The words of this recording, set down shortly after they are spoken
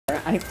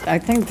I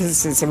think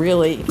this is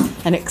really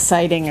an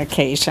exciting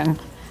occasion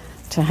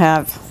to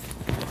have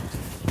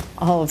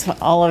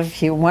all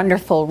of you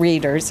wonderful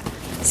readers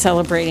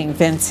celebrating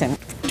Vincent.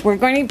 We're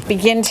going to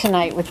begin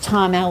tonight with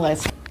Tom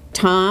Ellis.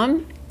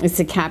 Tom is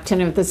the captain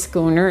of the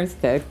schooner,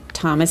 the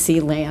Thomas E.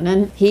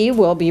 Lannon. He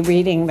will be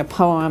reading the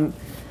poem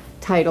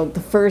titled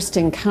The First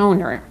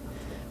Encounter,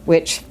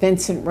 which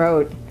Vincent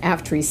wrote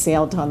after he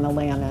sailed on the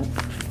Lannon.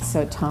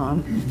 So,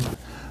 Tom.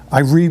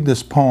 I read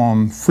this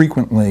poem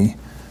frequently.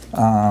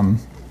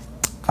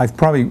 I've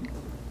probably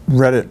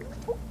read it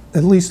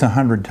at least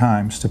 100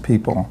 times to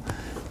people.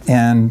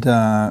 And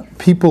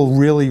people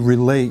really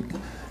relate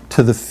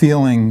to the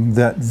feeling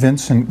that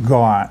Vincent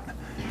got.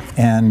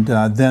 And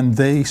then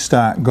they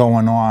start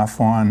going off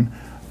on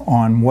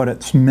what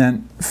it's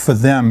meant for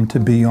them to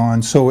be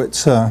on. So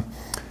it's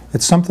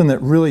something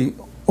that really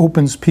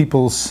opens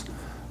people's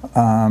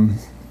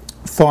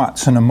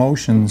thoughts and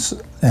emotions,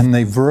 and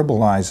they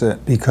verbalize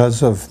it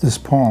because of this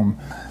poem.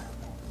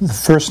 The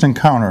First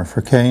Encounter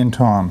for Kay and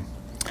Tom.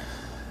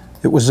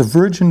 It was a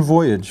virgin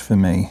voyage for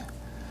me,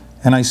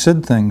 and I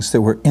said things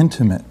that were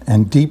intimate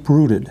and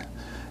deep-rooted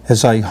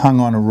as I hung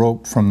on a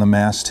rope from the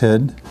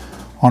masthead,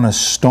 on a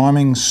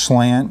storming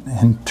slant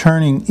and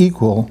turning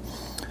equal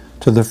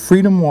to the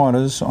freedom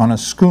waters on a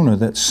schooner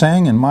that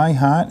sang in my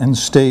heart and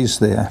stays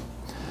there.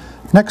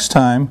 Next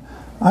time,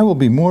 I will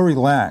be more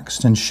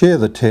relaxed and share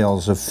the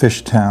tales of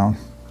Fishtown.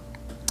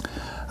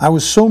 I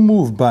was so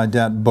moved by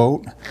that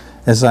boat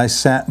as I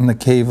sat in the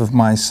cave of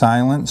my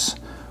silence,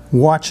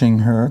 watching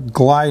her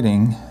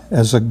gliding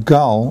as a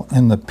gull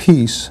in the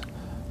peace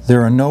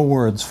there are no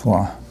words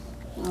for.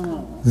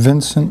 Oh.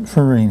 Vincent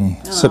Ferrini,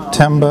 oh.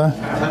 September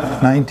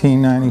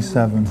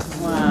 1997.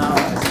 Wow.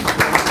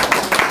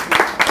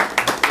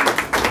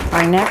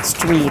 Our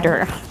next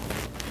reader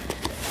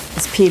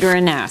is Peter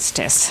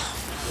Anastas,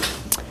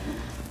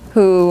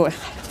 who,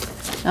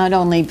 not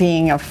only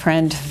being a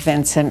friend of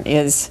Vincent,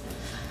 is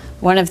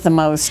one of the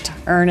most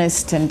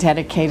earnest and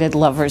dedicated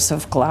lovers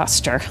of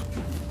Gloucester.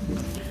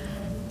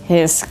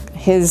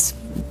 His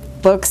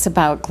books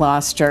about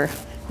Gloucester,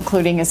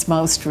 including his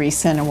most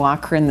recent, A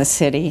Walker in the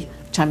City,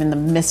 which I'm in the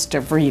midst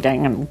of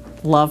reading and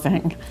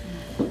loving,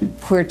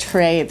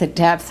 portray the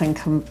depth and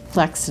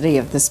complexity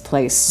of this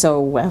place so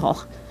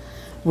well.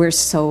 We're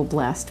so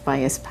blessed by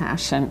his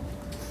passion.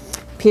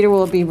 Peter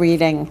will be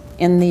reading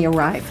In the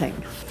Arriving.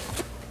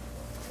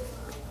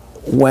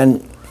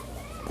 When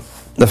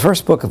the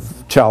first book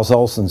of Charles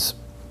Olson's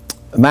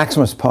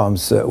Maximus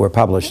poems were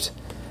published,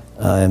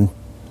 there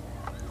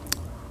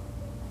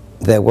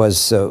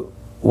was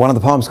one of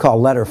the poems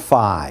called Letter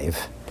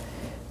 5,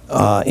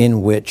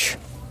 in which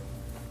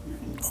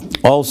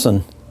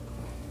Olson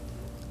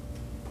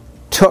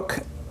took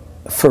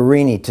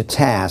Ferrini to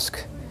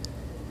task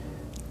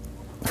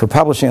for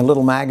publishing a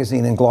little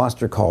magazine in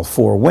Gloucester called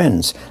Four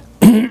Winds,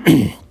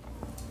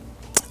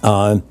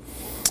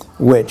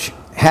 which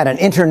had an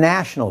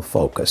international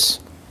focus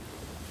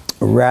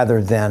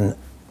rather than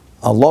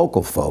a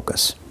local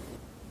focus.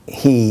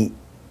 He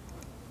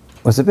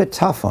was a bit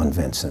tough on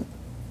Vincent,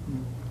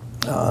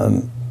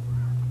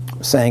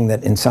 saying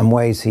that in some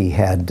ways he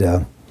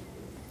had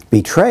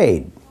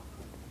betrayed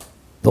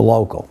the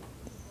local.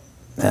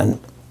 And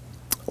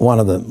one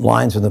of the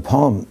lines in the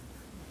poem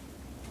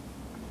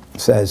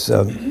says,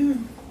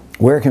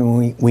 where can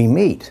we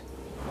meet?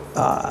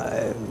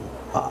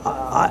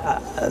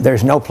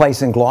 There's no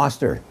place in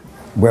Gloucester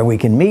where we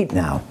can meet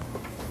now.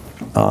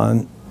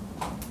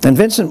 And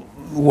Vincent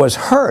was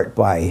hurt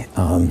by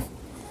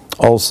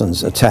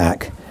Olson's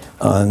attack.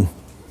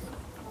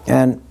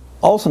 And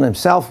Olson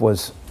himself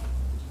was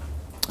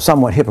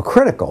somewhat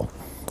hypocritical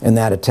in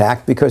that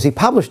attack because he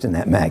published in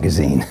that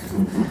magazine.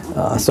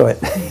 So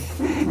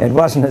it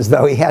wasn't as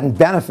though he hadn't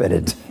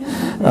benefited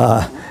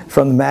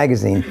from the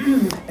magazine.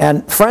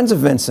 And friends of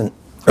Vincent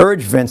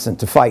urged Vincent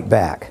to fight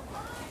back.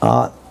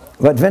 But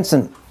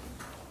Vincent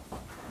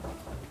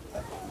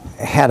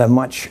had a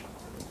much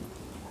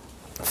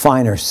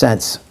finer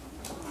sense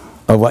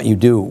of what you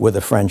do with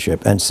a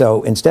friendship. And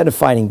so instead of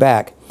fighting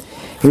back,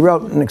 he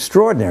wrote an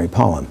extraordinary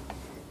poem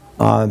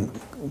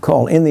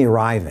called In the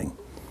Arriving,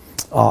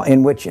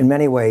 in which in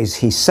many ways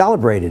he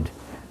celebrated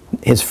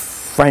his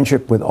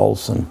friendship with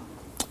Olson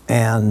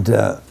and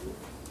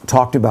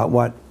talked about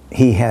what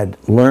he had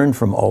learned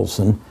from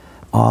Olson,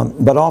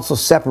 but also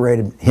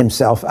separated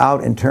himself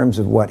out in terms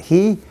of what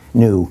he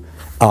knew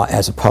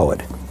as a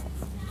poet.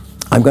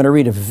 I'm going to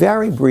read a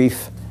very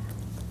brief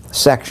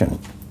section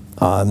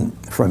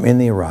from In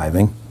the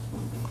Arriving,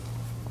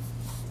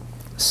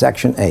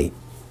 section 8.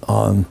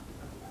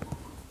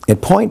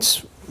 It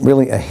points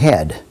really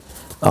ahead.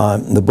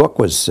 The book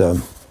was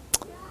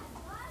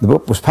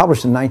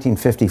published in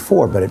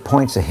 1954, but it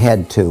points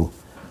ahead to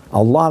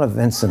a lot of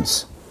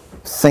Vincent's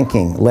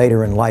thinking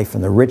later in life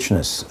and the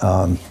richness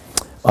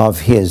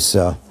of his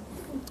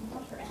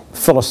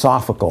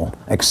philosophical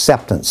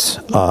acceptance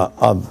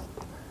of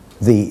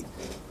the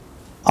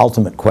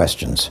ultimate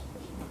questions.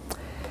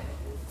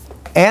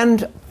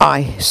 And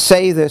I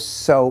say this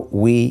so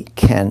we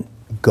can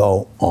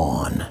go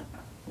on.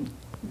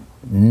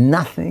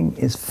 nothing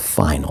is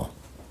final.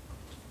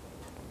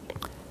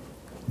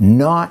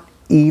 Not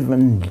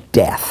even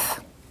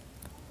death.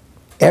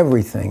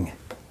 Everything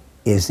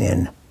is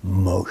in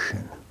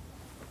motion.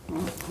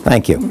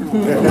 Thank you.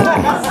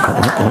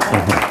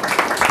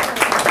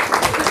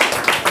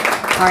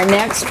 Our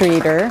next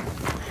reader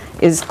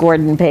is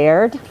Gordon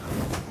Baird.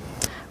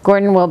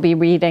 Gordon will be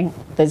reading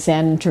The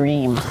Zen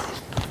Dream.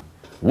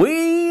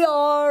 We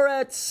are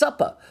at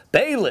supper.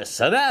 Bayliss,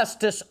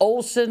 Anastas,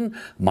 Olson,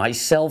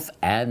 myself,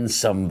 and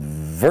some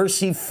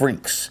versy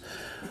freaks.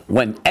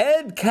 When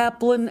Ed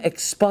Kaplan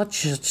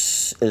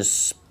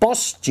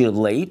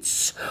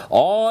expostulates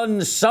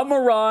on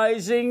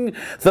summarizing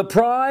the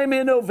prime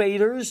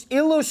innovators,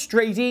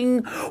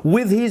 illustrating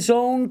with his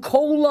own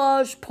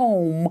collage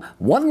poem,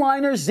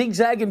 one-liner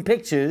zigzagging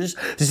pictures,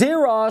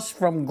 zeros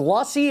from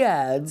glossy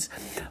ads,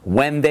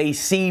 when they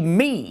see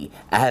me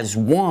as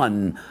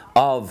one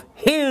of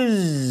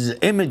his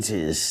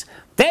images,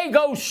 they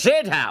go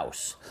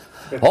shithouse.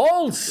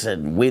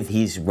 Olson, with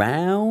his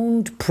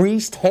round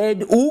priest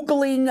head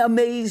oogling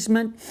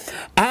amazement,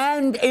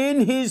 and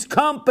in his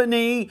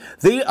company,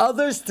 the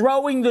others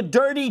throwing the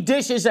dirty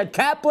dishes at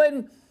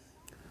Kaplan,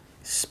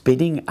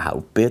 spitting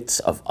out bits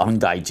of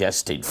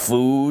undigested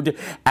food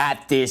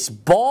at this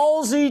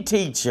ballsy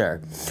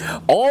teacher.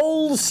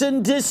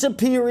 Olson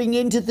disappearing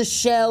into the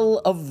shell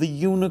of the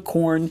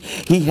unicorn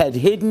he had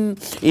hidden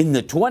in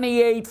the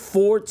 28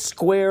 Fort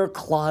Square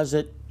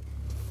closet.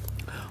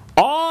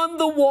 On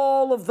the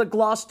wall of the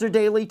Gloucester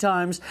Daily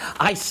Times,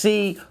 I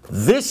see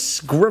this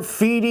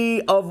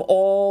graffiti of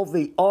all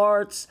the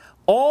arts,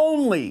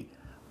 only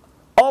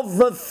of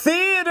the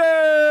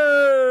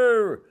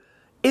theater.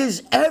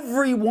 Is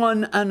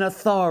everyone an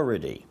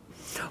authority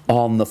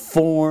on the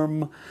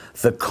form,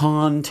 the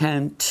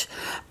content,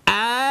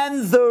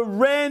 and the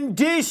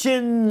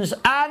renditions?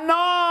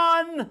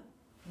 Anon!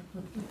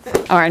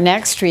 Our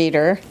next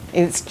reader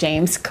is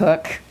James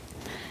Cook.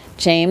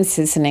 James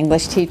is an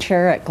English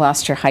teacher at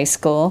Gloucester High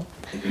School.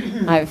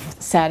 I've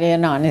sat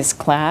in on his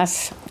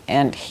class,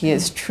 and he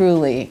is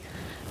truly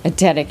a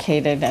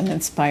dedicated and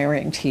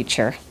inspiring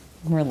teacher.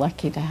 We're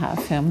lucky to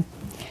have him.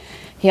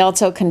 He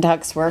also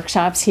conducts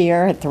workshops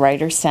here at the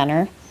Writers'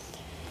 Center,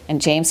 and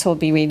James will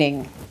be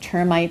reading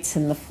Termites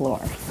in the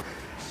Floor.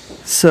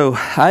 So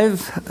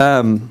I've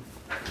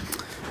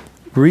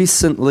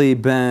recently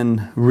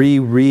been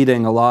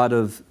rereading a lot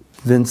of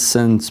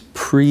Vincent's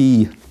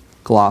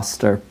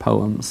pre-Gloucester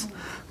poems.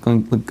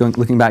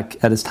 Looking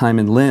back at his time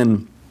in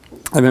Lynn,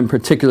 I've been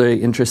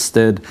particularly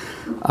interested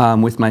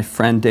with my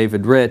friend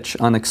David Rich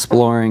on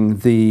exploring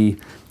the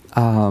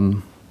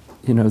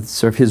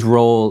sort of his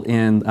role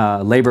in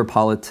labor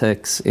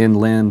politics in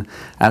Lynn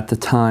at the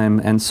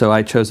time, and so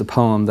I chose a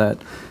poem that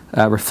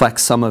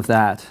reflects some of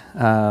that.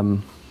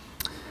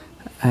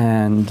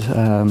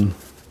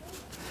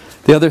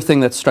 The other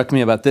thing that struck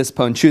me about this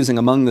poem, choosing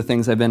among the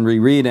things I've been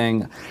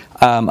rereading,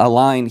 a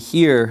line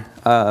here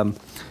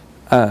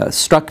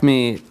struck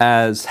me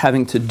as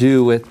having to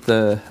do with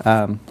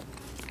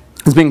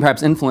as being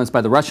perhaps influenced by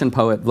the Russian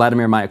poet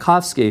Vladimir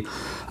Mayakovsky,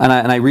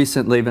 and I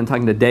recently been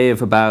talking to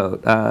Dave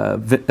about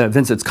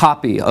Vincent's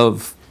copy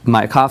of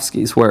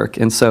Mayakovsky's work,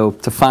 and so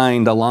to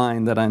find a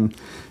line that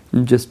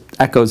just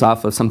echoes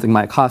off of something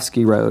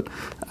Mayakovsky wrote.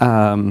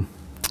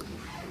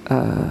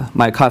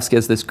 Mayakovsky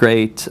has this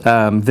great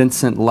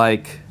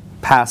Vincent-like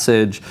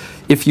passage: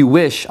 "If you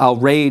wish, I'll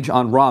rage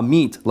on raw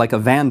meat like a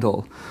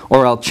vandal,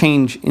 or I'll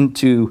change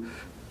into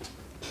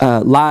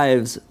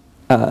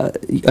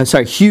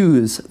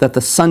hues that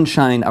the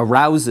sunshine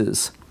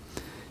arouses.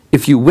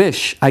 If you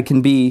wish, I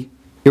can be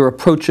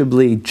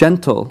irreproachably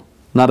gentle,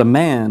 not a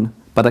man,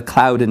 but a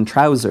cloud in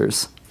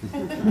trousers."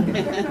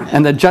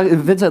 And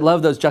Vincent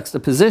loved those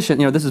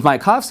juxtapositions. This is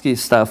Mayakovsky's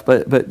stuff,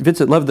 but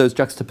Vincent loved those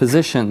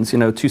juxtapositions.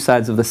 Two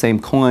sides of the same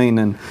coin,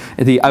 and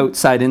the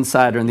outside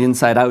insider and the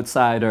inside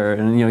outsider,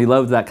 and he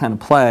loved that kind of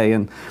play.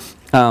 And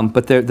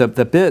but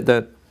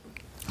the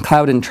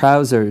cloud in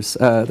trousers,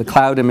 the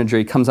cloud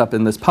imagery comes up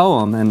in this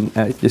poem, and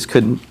I just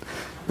couldn't.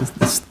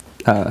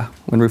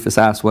 When Rufus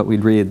asked what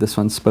we'd read, this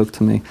one spoke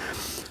to me.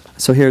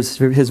 So here's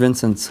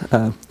Vincent's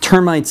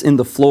termites in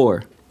the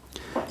floor.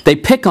 They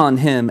pick on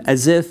him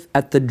as if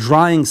at the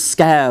drying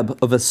scab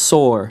of a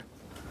sore.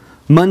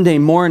 Monday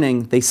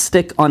morning, they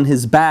stick on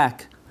his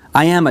back.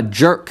 I am a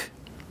jerk.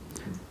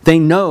 They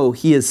know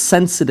he is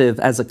sensitive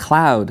as a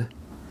cloud.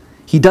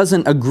 He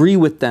doesn't agree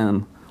with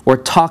them or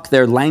talk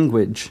their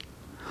language.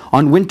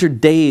 On winter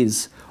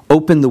days,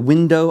 open the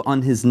window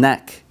on his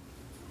neck.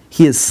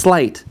 He is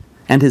slight,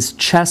 and his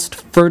chest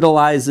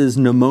fertilizes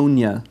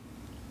pneumonia.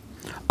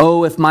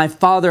 Oh, if my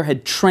father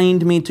had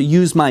trained me to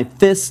use my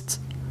fists.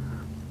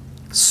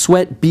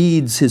 Sweat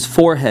beads his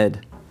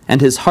forehead,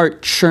 and his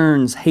heart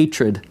churns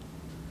hatred.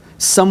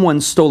 Someone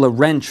stole a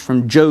wrench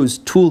from Joe's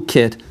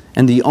toolkit,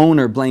 and the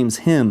owner blames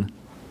him.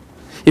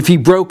 If he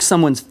broke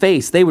someone's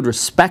face, they would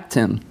respect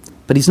him,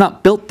 but he's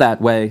not built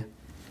that way.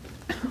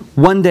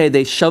 One day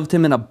they shoved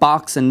him in a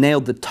box and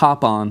nailed the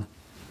top on,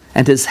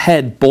 and his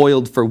head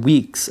boiled for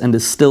weeks and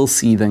is still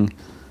seething.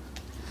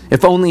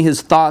 If only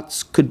his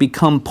thoughts could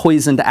become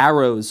poisoned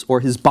arrows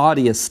or his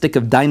body a stick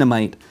of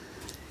dynamite,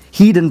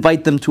 he'd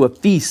invite them to a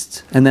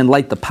feast and then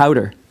light the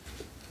powder.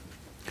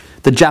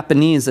 The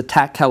Japanese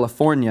attack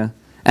California,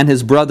 and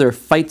his brother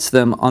fights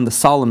them on the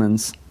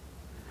Solomons.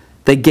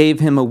 They gave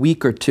him a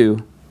week or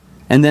two,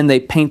 and then they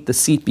paint the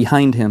seat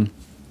behind him.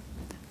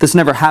 This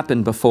never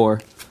happened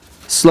before.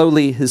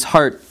 Slowly, his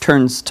heart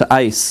turns to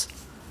ice.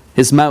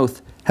 His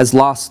mouth has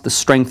lost the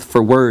strength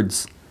for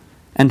words,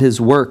 and his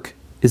work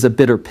is a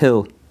bitter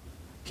pill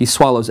he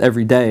swallows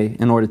every day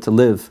in order to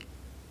live.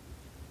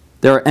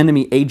 There are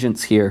enemy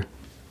agents here.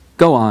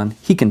 Go on,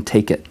 he can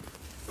take it.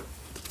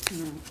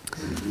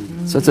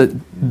 So it's a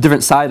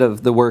different side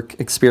of the work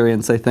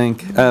experience, I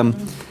think.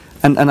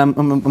 And I'm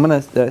going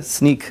to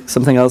sneak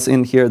something else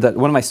in here that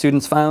one of my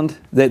students found.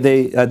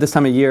 They this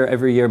time of year,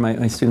 every year,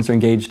 my students are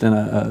engaged in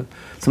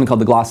something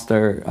called the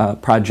Gloucester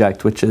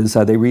Project, which is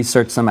they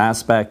research some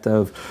aspect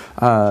of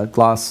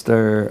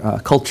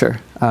Gloucester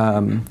culture.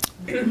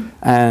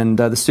 And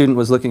the student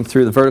was looking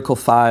through the vertical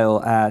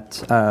file at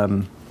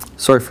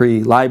Soy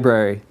Free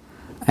Library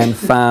and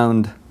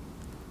found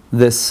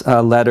this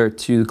letter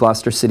to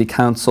Gloucester City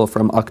Council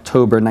from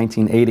October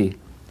 1980.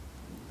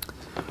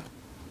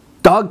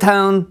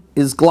 Dogtown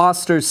is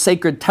Gloucester's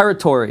sacred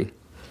territory.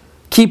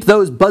 Keep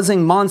those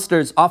buzzing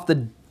monsters of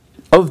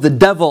the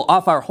devil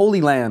off our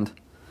holy land.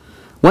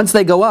 Once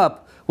they go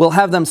up, we'll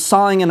have them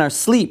sawing in our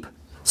sleep,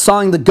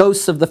 sawing the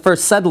ghosts of the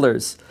first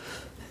settlers,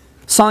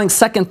 sawing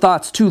second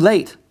thoughts too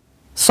late,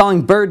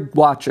 sawing bird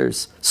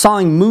watchers,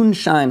 sawing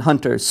moonshine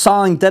hunters,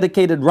 sawing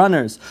dedicated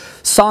runners,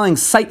 sawing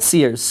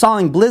sightseers,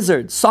 sawing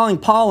blizzards, sawing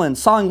pollen,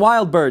 sawing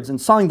wild birds, and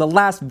sawing the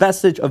last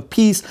vestige of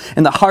peace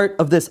in the heart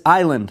of this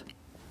island.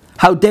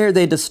 How dare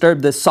they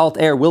disturb this salt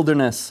air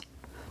wilderness?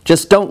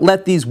 Just don't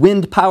let these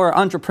wind power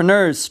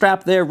entrepreneurs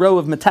strap their row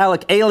of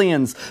metallic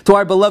aliens to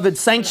our beloved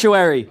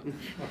sanctuary.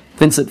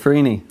 Vincent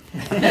Ferrini.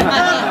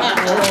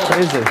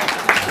 Crazy.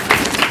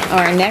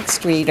 Our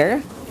next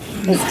reader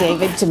is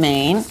David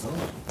Demain.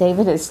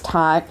 David has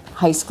taught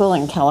high school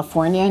in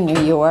California,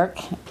 New York,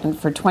 and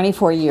for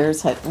 24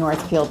 years at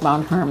Northfield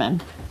Mount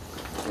Hermon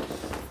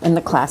in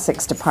the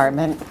classics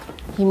department.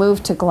 He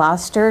moved to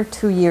Gloucester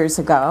 2 years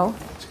ago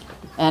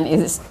and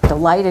is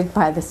delighted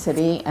by the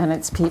city and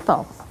its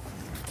people.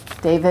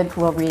 David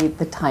will read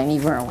The Tiny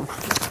Room.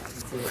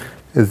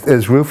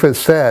 As Rufus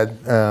said,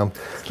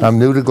 I'm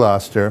new to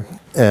Gloucester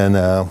and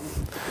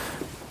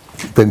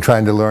been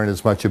trying to learn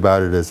as much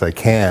about it as I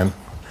can.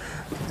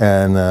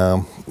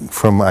 And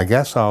from, I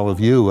guess, all of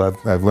you,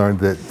 I've learned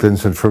that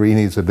Vincent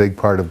Ferrini is a big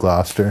part of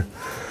Gloucester,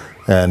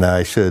 and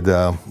I should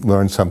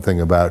learn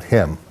something about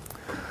him.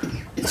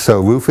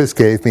 So Rufus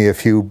gave me a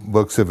few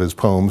books of his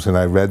poems, and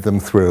I read them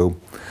through,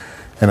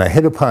 and I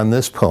hit upon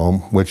this poem,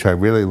 which I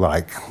really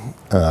like.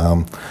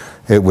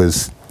 It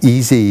was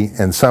easy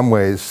in some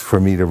ways for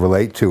me to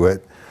relate to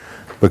it,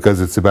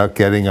 because it's about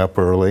getting up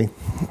early,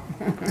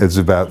 it's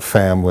about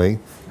family,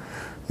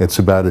 it's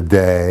about a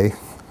day,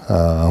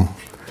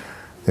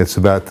 it's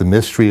about the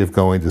mystery of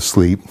going to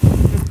sleep,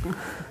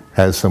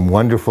 has some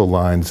wonderful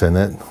lines in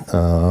it,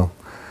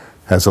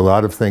 has a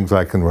lot of things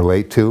I can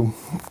relate to,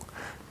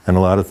 and a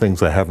lot of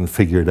things I haven't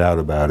figured out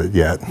about it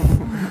yet,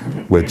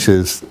 which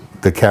is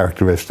the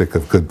characteristic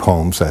of good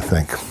poems, I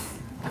think.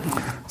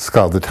 It's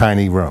called The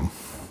Tiny Room.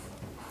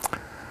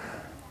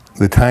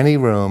 The tiny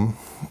room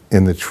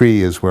in the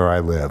tree is where I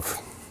live.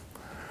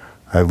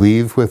 I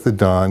leave with the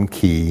dawn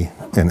key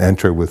and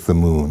enter with the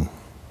moon.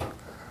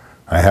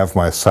 I have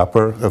my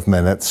supper of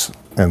minutes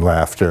and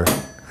laughter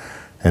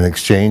and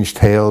exchange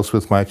tales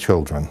with my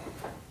children.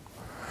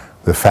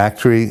 The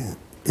factory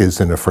is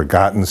in a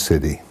forgotten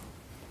city.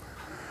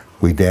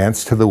 We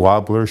dance to the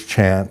warbler's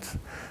chant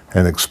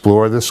and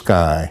explore the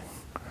sky,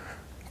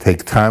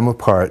 take time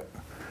apart,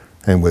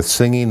 and with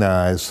singing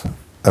eyes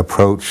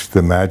approach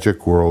the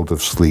magic world of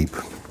sleep.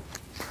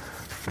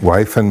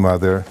 Wife and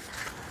mother,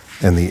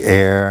 and the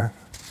air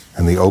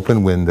and the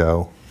open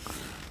window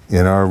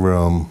in our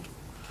room,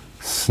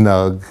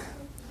 snug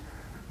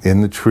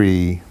in the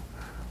tree,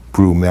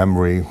 brew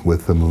memory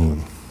with the moon.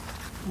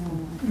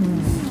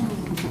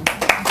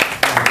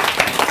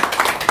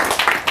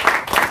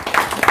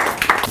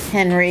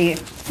 Henry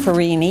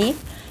Ferrini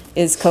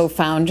is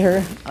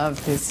co-founder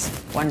of this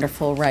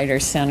wonderful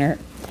Writers Center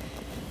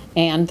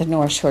and the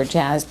North Shore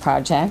Jazz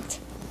Project.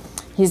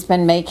 He's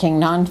been making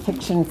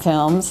nonfiction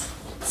films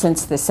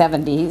since the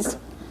 70s.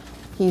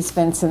 He's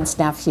Vincent's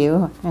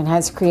nephew and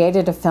has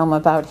created a film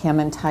about him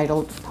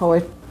entitled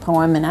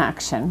Poem in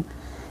Action.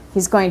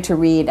 He's going to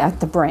read At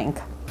the Brink.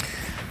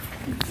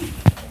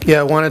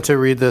 Yeah, I wanted to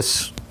read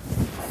this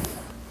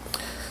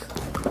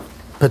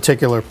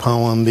particular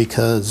poem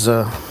because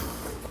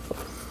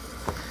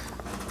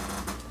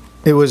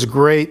it was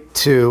great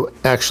to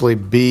actually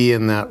be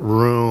in that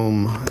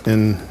room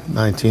in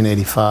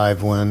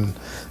 1985 when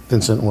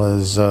Vincent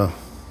was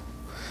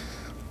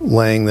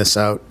laying this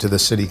out to the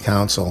city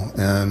council,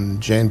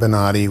 and Jane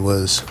Bonatti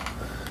was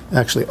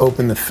actually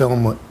opened the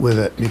film with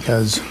it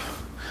because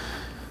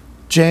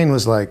Jane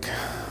was like,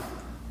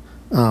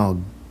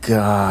 oh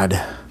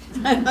God,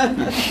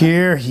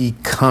 Here he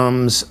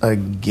comes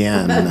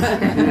again.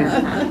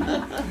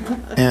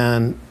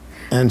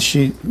 And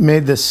she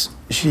made this,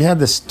 she had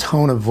this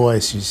tone of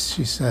voice.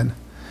 She said,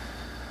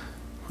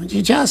 "Would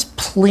you just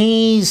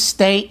please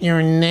state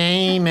your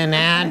name and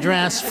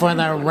address for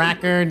the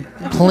record,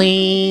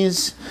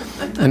 please?"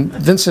 And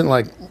Vincent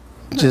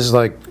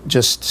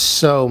just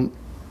so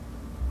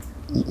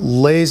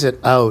lays it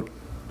out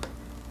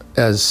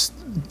as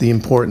the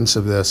importance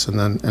of this, and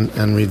then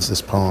and reads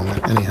this poem.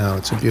 Anyhow,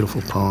 it's a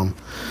beautiful poem,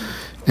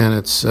 and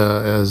it's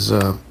as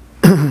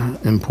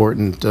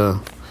important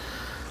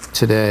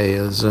today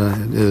as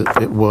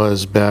it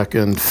was back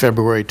in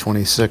February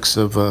 26th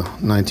of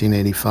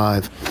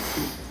 1985.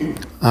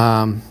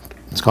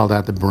 It's called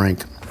 "At the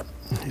Brink."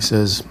 He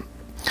says,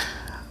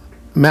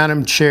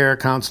 "Madam Chair,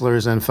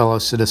 councilors, and fellow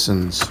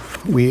citizens,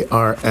 we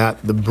are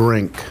at the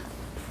brink.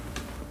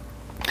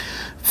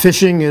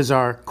 Fishing is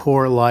our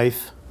core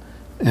life,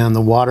 and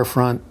the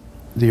waterfront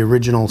the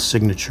original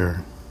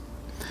signature.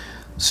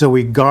 So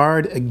we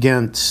guard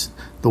against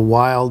the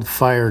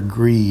wildfire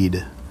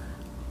greed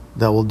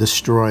that will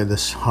destroy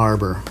this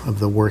harbor of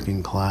the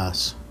working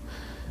class.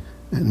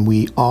 And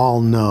we all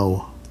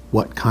know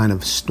what kind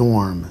of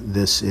storm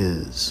this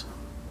is.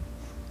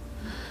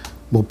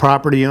 Will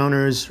property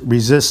owners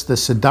resist the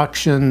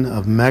seduction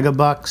of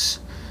megabucks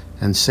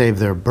and save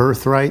their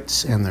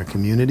birthrights and their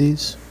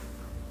communities?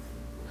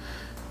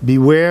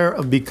 Beware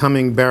of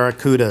becoming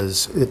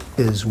barracudas. It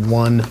is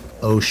one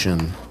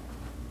ocean.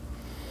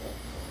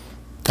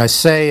 I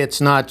say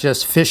it's not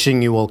just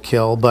fishing you will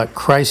kill, but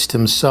Christ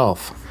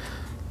himself,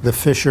 the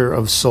fisher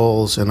of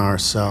souls in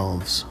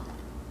ourselves.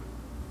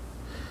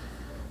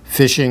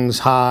 Fishing's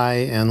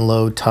high and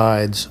low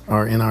tides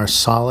are in our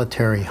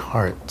solitary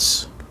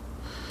hearts.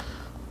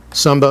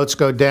 Some boats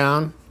go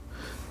down,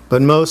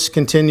 but most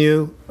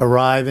continue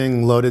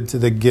arriving loaded to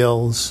the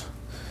gills,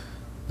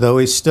 though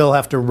we still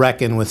have to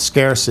reckon with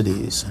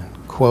scarcities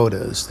and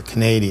quotas, the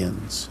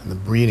Canadians, and the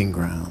breeding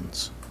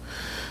grounds.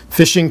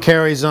 Fishing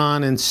carries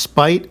on in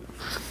spite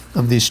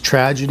of these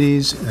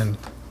tragedies and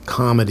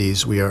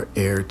comedies we are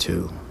heir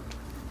to.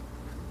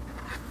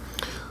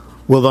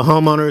 Will the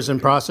homeowners and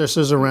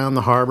processors around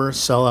the harbor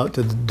sell out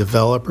to the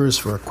developers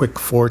for a quick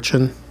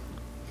fortune,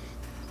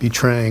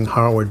 betraying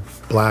Howard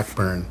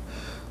Blackburn,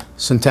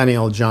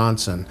 Centennial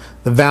Johnson,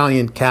 the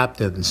valiant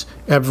captains,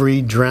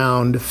 every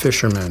drowned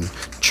fisherman,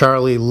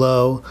 Charlie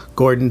Lowe,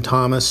 Gordon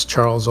Thomas,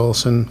 Charles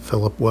Olson,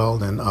 Philip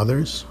Weld, and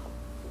others?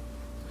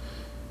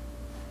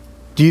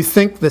 Do you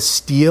think the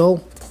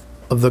steel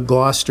of the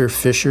Gloucester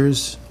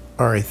fishers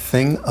are a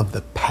thing of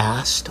the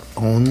past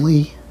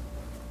only?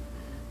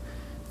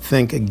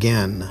 Think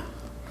again.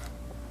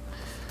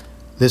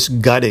 This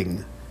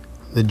gutting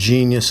the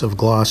genius of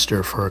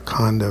Gloucester for a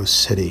condo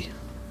city.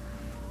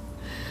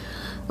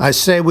 I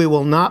say we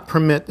will not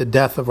permit the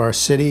death of our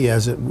city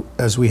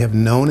as we have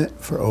known it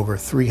for over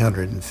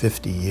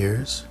 350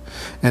 years.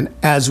 And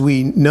as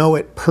we know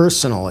it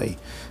personally,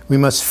 we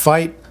must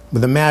fight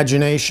with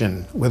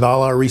imagination, with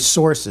all our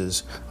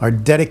resources, our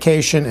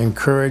dedication and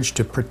courage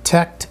to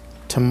protect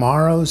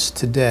tomorrow's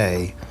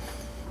today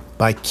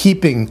by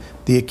keeping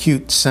the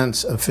acute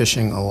sense of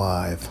fishing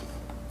alive.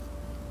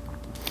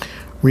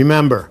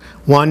 Remember,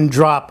 one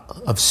drop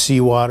of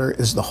seawater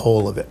is the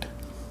whole of it.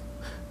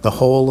 The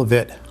whole of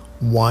it,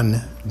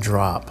 one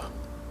drop.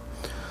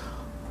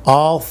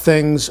 All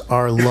things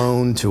are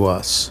loaned to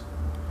us.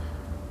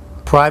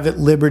 Private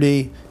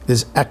liberty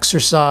is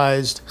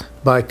exercised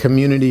by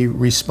community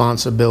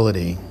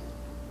responsibility.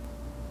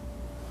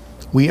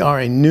 We are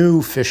a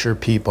new fisher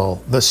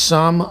people, the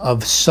sum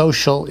of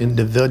social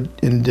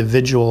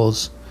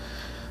individuals,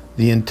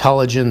 the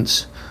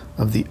intelligence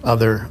of the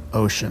other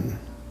ocean.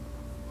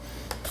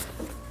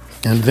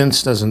 And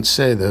Vince doesn't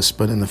say this,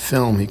 but in the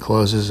film he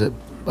closes it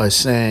by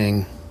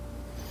saying,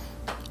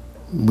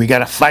 "We got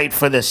to fight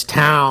for this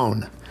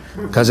town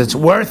because it's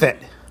worth it."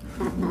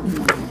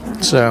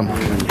 So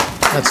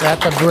that's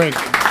At the Brink.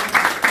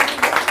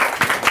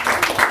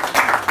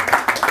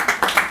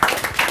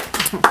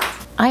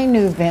 I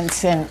knew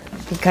Vincent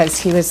because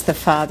he was the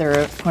father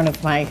of one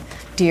of my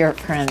dear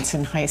friends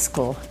in high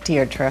school,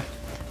 Deirdre,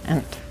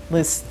 and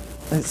Liz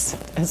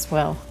as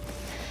well.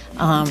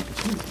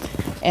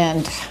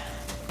 And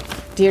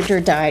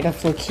Deirdre died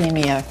of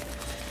leukemia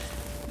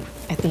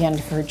at the end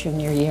of her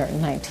junior year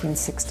in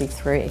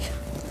 1963.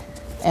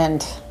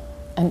 And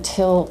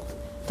until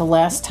the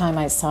last time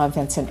I saw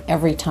Vincent,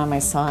 every time I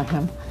saw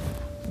him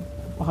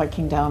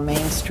walking down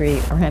Main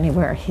Street or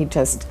anywhere, he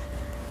just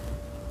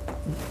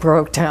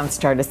broke down,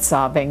 started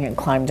sobbing, and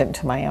climbed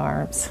into my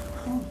arms.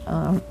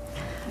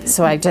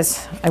 So I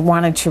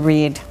wanted to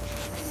read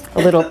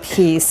a little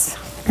piece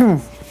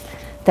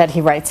that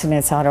he writes in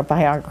his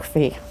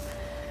autobiography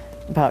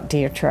about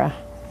Deirdre.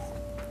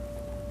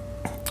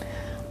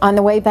 On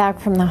the way back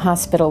from the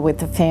hospital with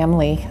the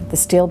family, the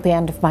steel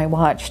band of my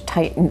watch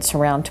tightens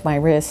around my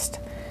wrist.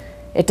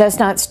 It does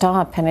not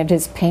stop, and it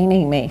is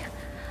paining me.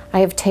 I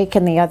have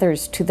taken the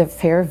others to the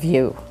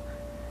Fairview.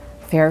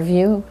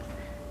 Fairview?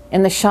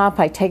 In the shop,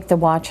 I take the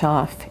watch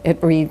off.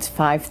 It reads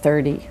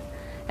 5:30.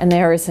 and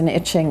there is an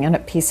itching and a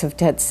piece of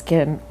dead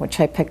skin,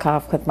 which I pick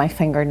off with my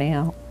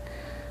fingernail.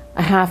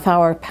 A half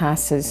hour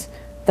passes,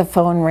 the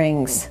phone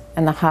rings,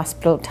 and the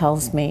hospital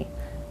tells me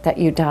that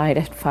you died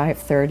at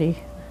 5:30,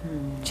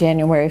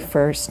 January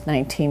 1st,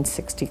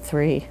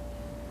 1963.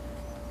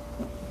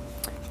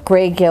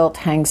 Gray guilt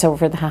hangs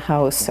over the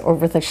house,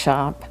 over the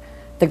shop.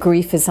 The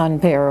grief is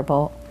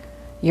unbearable.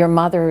 Your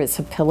mother is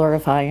a pillar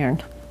of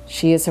iron.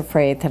 She is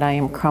afraid that I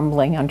am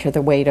crumbling under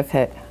the weight of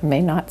it and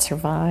may not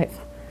survive.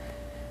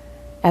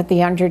 At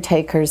the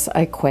undertaker's,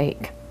 I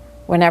quake.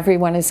 When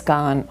everyone is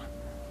gone,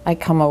 I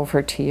come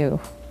over to you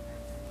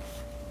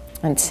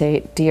and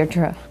say,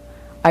 Deirdre,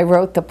 I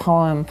wrote the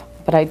poem,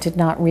 but I did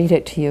not read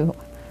it to you.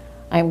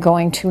 I am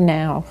going to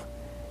now,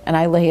 and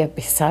I lay it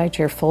beside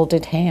your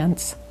folded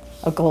hands,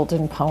 a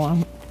golden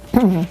poem.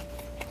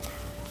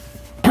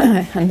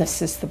 And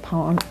this is the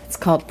poem. It's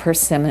called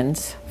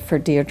Persimmons for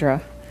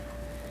Deirdre.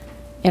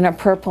 In a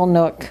purple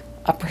nook,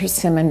 a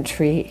persimmon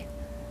tree.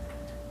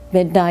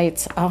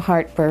 Midnight's a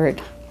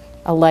heartbird,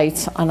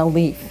 alights on a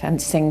leaf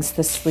and sings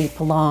the sleep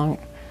along,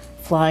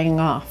 flying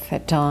off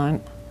at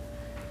dawn.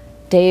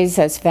 Days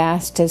as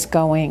vast as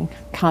going,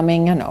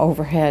 coming and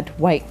overhead,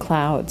 white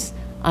clouds,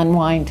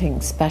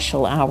 unwinding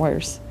special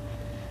hours.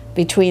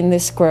 Between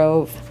this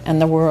grove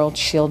and the world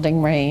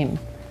shielding rain,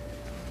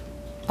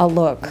 a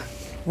look,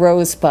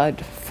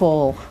 rosebud,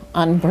 full,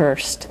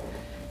 unburst,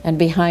 and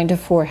behind a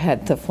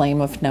forehead the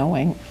flame of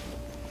knowing.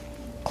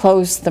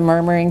 Close the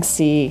murmuring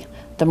sea,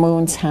 the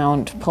moon's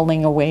hound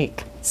pulling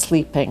awake,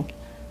 sleeping,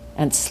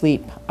 and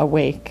sleep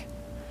awake.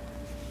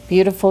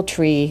 Beautiful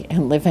tree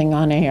and living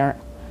on air,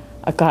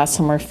 a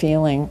gossamer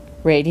feeling,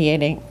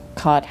 radiating,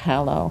 caught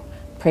hallow,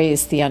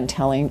 praise the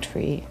untelling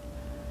tree.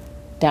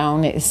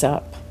 Down is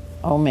up,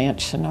 O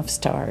mansion of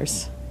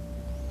stars.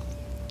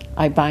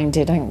 I bind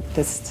it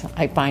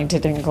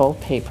in gold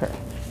paper,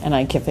 and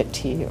I give it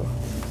to you.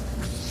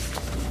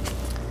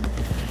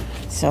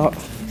 So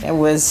it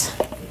was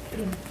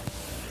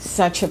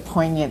such a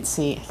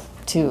poignancy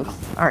to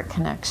our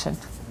connection.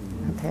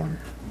 Okay.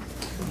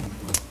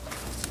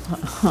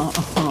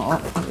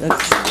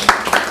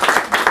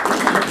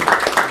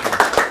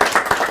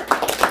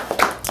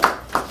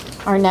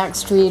 Our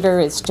next reader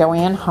is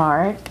Joanne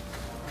Hart.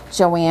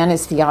 Joanne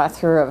is the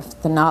author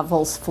of the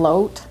novels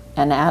Float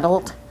and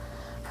Adult.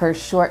 Her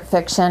short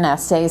fiction,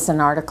 essays,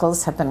 and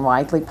articles have been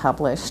widely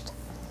published.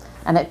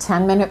 And a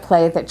 10-minute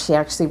play that she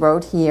actually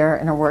wrote here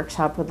in a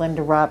workshop with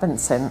Linda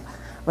Robinson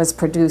was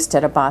produced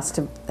at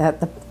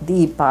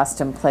the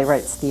Boston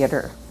Playwrights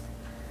Theater.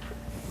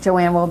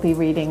 Joanne will be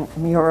reading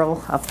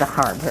Mural of the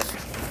Harbor.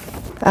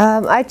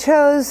 I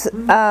chose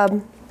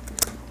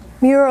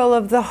Mural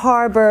of the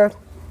Harbor.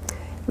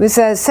 It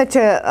was such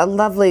a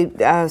lovely,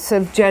 sort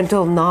of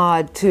gentle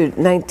nod to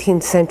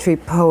 19th century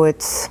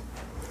poets.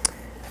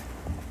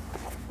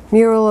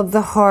 Mural of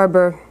the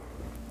Harbor.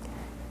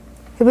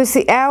 It was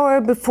the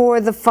hour before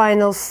the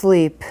final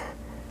sleep,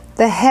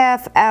 the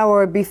half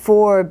hour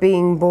before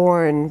being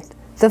born,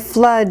 the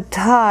flood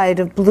tide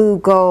of blue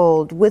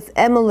gold, with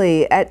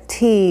Emily at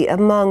tea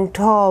among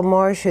tall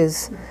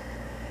marshes.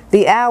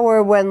 The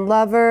hour when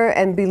lover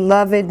and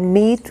beloved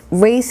meet,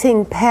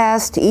 racing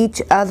past each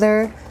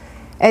other,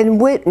 and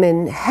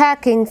Whitman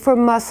hacking for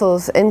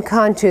mussels and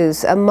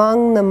conches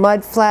among the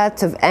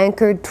mudflats of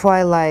anchored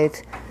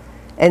twilight.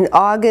 And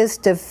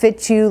August of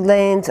Fitzhugh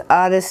Lane's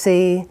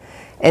Odyssey,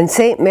 and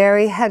St.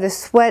 Mary had a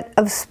sweat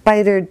of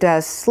spider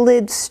dust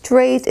slid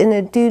straight in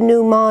a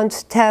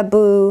denouement's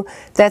taboo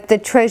that the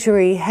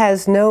Treasury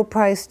has no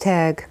price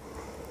tag.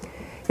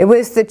 It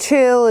was the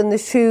chill in the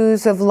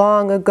shoes of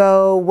long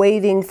ago,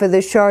 waiting for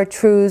the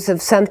chartreuse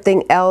of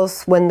something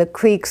else when the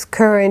creek's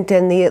current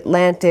and the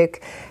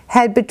Atlantic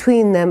had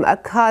between them a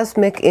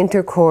cosmic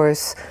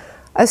intercourse,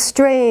 a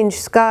strange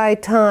sky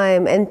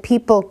time, and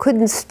people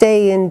couldn't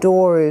stay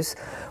indoors,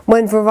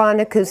 when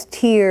Veronica's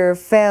tear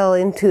fell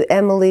into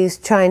Emily's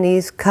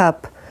Chinese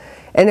cup,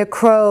 and a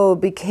crow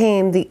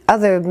became the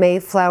other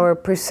Mayflower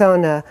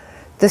persona,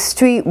 the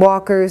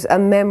streetwalkers a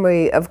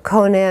memory of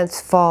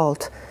Conant's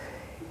fault.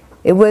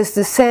 It was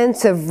the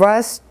sense of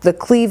rust, the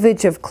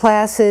cleavage of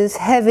classes,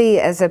 heavy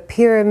as a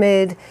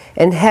pyramid,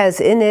 and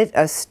has in it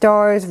a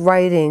star's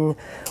writing,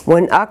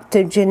 when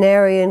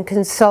octogenarian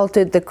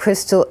consulted the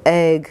crystal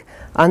egg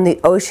on the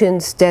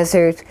ocean's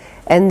desert,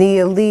 and the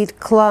elite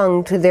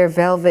clung to their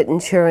velvet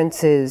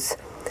insurances.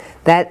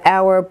 That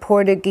hour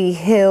Portuguese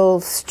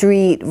Hill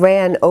Street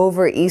ran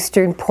over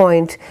Eastern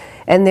Point,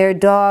 and their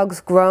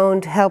dogs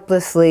groaned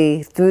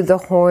helplessly through the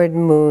horned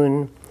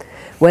moon.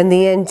 When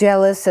the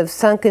Angelus of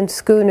sunken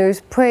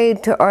schooners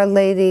prayed to Our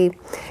Lady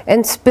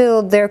and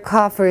spilled their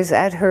coffers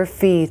at her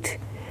feet.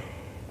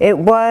 It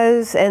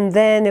was, and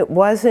then it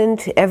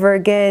wasn't, ever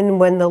again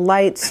when the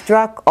light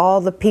struck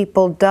all the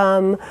people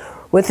dumb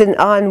with an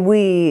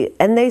ennui,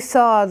 and they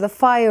saw the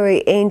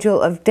fiery angel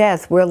of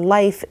death where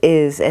life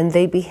is, and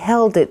they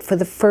beheld it for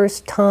the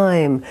first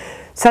time.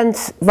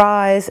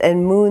 Sunrise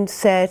and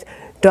moonset,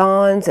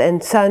 dawns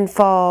and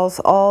sunfalls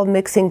all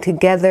mixing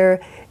together,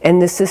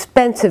 and the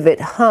suspense of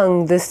it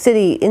hung the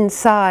city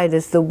inside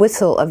as the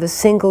whistle of a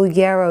single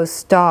yarrow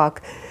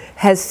stalk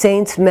has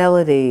saint's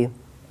melody,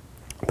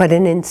 but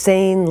an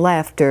insane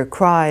laughter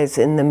cries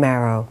in the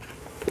marrow.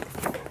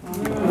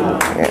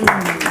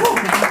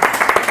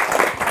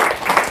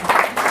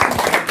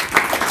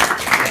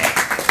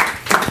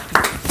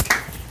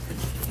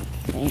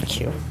 Thank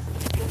you.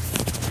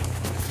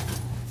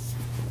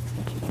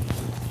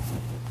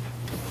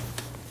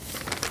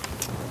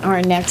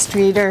 Our next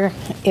reader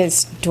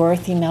is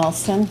Dorothy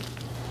Nelson.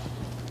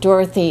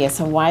 Dorothy is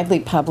a widely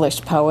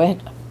published poet.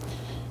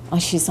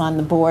 She's on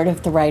the board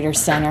of the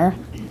Writers' Center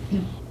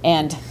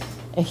and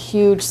a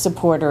huge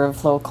supporter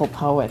of local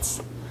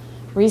poets.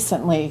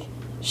 Recently,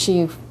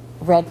 she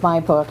read my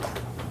book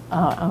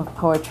of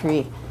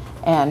poetry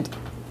and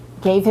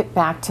gave it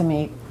back to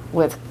me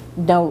with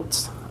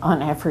notes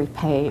on every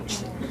page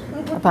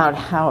about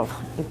how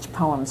each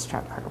poem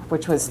struck her,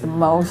 which was the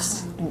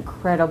most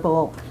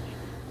incredible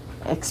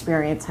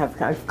experience.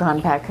 I've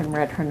gone back and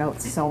read her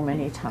notes so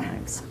many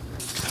times.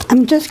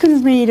 I'm just going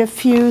to read a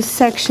few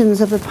sections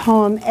of the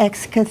poem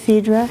Ex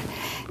Cathedra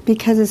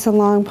because it's a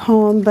long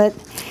poem, but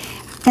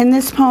in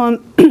this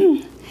poem,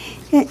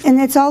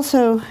 and it's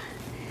also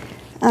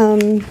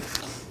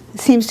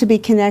seems to be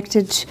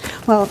connected, to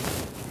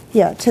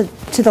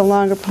the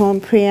longer poem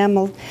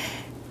Preamble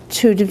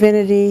to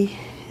Divinity,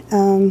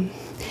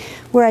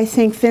 where I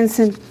think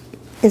Vincent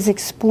is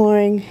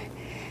exploring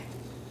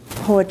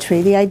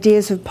poetry, the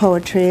ideas of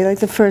poetry. Like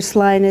the first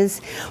line is,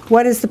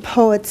 what is the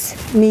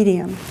poet's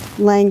medium?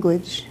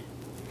 Language.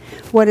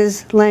 What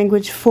is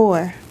language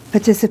for?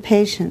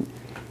 Participation.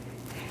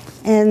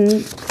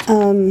 And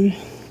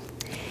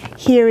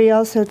here he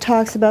also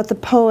talks about the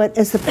poet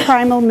as the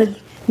primal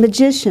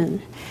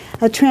magician,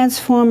 a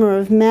transformer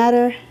of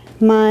matter,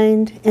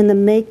 mind, and the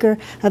maker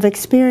of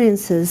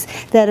experiences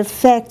that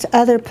affect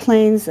other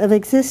planes of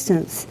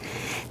existence.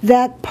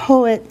 That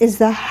poet is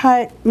the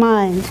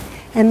heart-mind,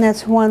 and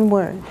that's one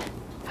word,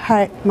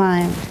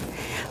 heart-mind,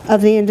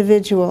 of the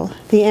individual,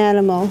 the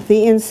animal,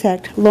 the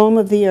insect, loam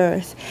of the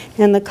earth,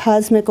 and the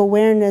cosmic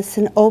awareness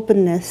and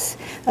openness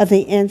of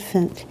the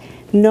infant.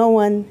 No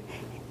one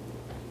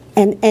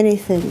and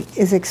anything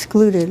is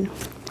excluded.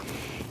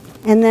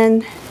 And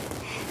then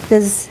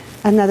there's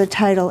another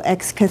title,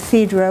 Ex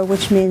Cathedra,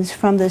 which means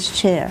from this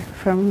chair,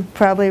 from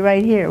probably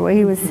right here where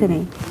he was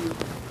sitting.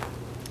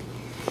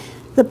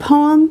 The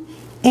poem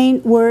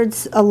ain't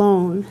words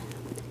alone.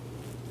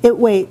 It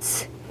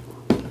waits.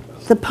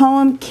 The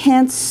poem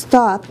can't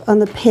stop on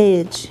the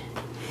page.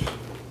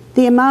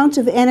 The amount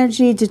of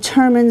energy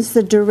determines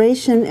the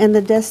duration and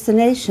the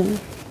destination.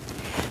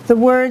 The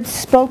words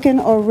spoken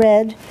or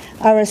read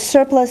are a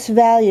surplus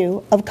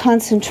value of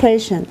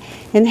concentration,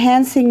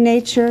 enhancing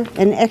nature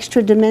and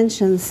extra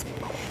dimensions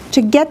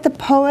to get the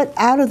poet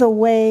out of the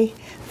way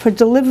for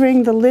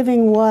delivering the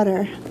living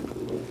water.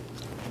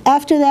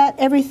 After that,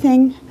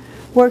 everything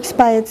works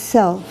by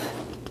itself.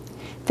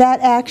 That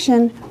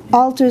action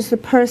alters the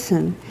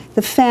person,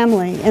 the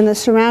family, and the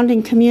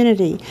surrounding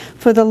community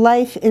for the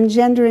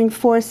life-engendering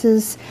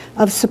forces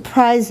of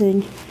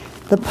surprising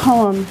the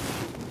poem,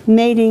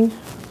 mating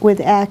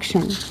with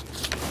action.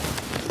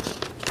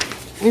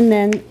 And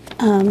then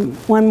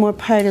one more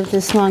part of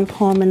this long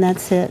poem, and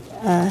that's it.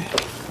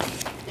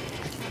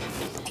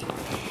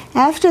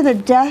 After the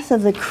death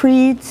of the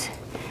creeds,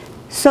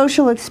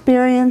 social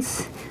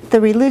experience, the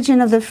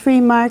religion of the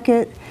free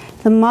market,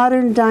 the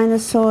modern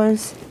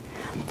dinosaurs,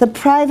 the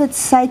private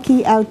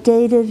psyche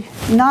outdated,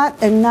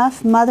 not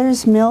enough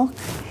mother's milk,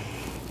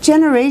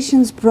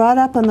 generations brought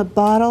up on the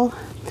bottle,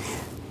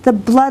 the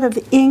blood of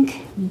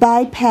ink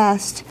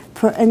bypassed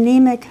for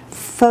anemic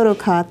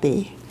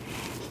photocopy.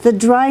 The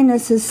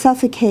dryness is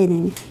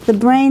suffocating. The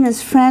brain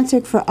is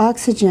frantic for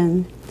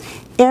oxygen.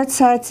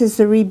 Erzarz is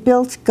the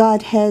rebuilt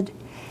Godhead.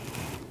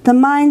 The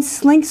mind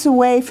slinks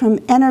away from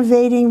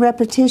enervating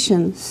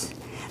repetitions.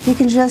 You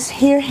can just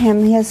hear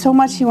him. He has so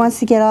much he wants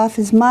to get off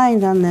his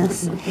mind on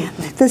this.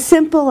 The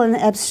simple and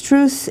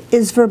abstruse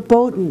is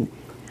verboten.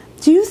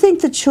 Do you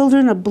think the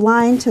children are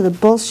blind to the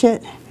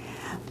bullshit?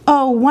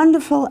 Oh,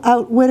 wonderful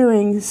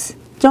outwitterings.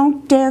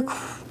 Don't dare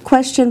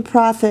question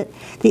profit,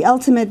 the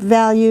ultimate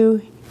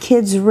value,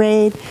 kids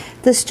raid,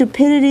 the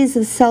stupidities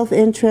of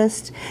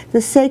self-interest,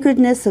 the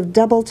sacredness of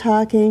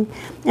double-talking,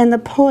 and the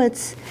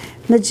poets,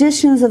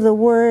 magicians of the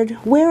word,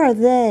 where are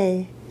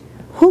they?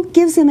 Who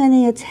gives them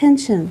any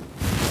attention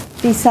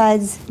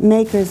besides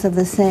makers of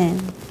the same?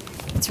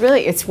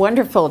 It's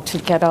wonderful to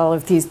get all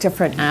of these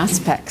different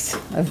aspects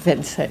of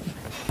Vincent.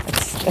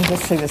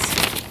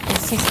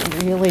 This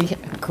is really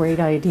a great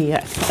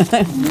idea.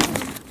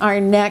 Our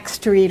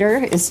next reader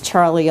is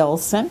Charlie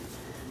Olson,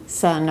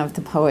 son of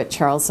the poet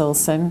Charles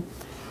Olson,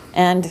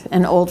 and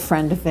an old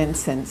friend of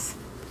Vincent's.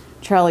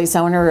 Charlie's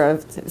owner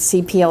of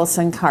C.P.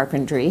 Olson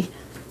Carpentry,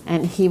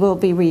 and he will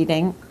be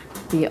reading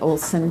the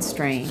Olson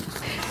strain.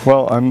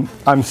 Well,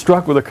 I'm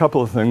struck with a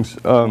couple of things.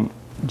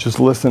 Just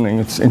listening,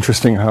 it's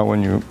interesting how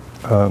when you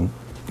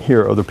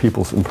hear other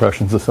people's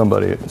impressions of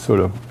somebody, it sort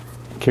of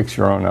kicks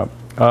your own up.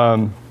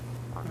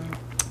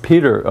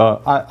 Peter,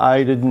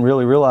 I didn't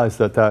really realize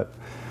that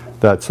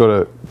sort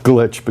of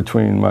glitch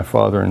between my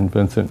father and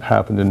Vincent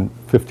happened in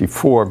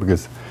 '54,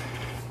 because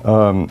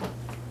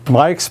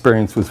my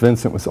experience with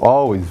Vincent was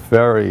always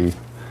very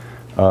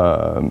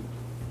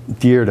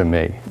dear to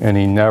me, and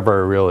he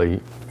never really,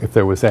 if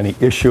there was any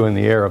issue in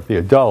the air of the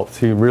adults,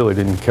 he really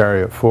didn't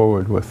carry it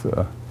forward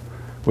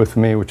with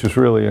me, which is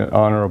really an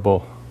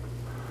honorable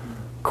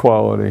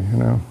quality, you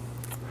know.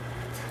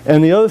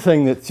 And the other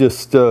thing that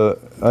just,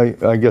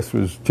 I guess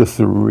was just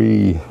a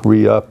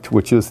re-upped,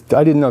 which is,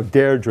 I didn't know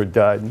Deirdre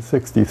died in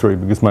 '63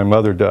 because my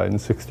mother died in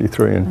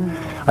 '63. And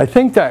I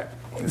think that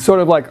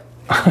sort of like,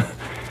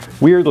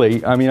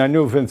 weirdly, I mean, I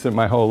knew Vincent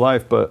my whole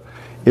life, but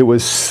it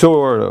was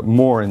sort of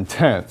more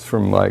intense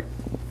from like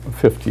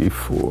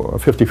 54,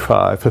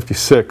 55,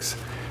 56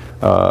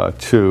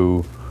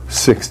 to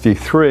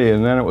 ’63.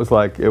 And then it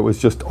was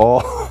just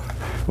all,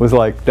 it was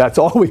like, that's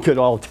all we could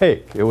all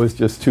take. It was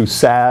just too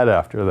sad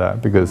after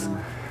that, because,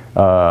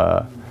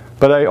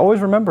 but I always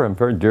remember him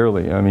very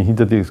dearly. I mean, he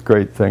did these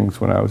great things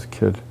when I was a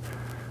kid.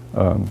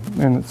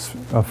 And it's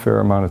a fair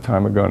amount of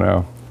time ago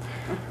now.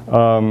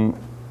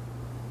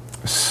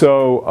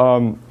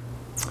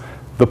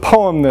 The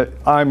poem that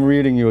I'm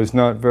reading you is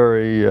not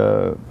very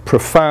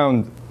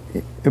profound,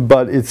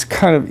 but it's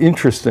kind of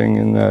interesting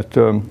in that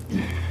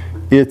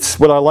it's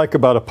what I like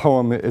about a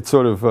poem. It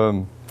sort of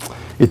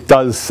it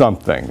does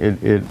something.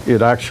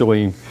 It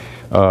actually,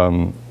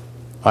 I'll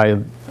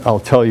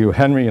tell you,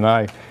 Henry and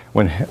I,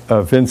 when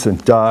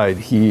Vincent died,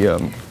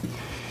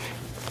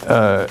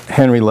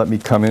 Henry let me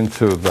come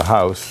into the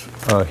house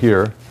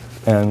here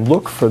and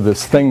look for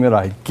this thing that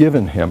I'd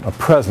given him, a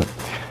present,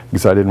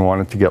 because I didn't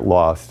want it to get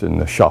lost in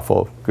the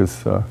shuffle,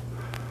 because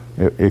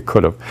it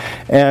could have.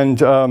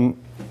 And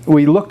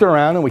we looked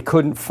around and we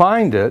couldn't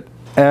find it,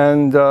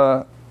 and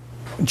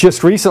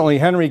just recently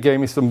Henry gave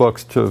me some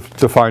books to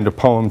find a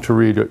poem to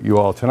read at you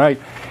all tonight,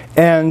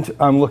 and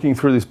I'm looking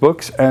through these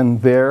books,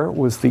 and there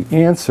was the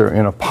answer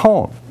in a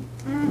poem.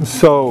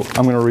 So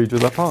I'm going to read you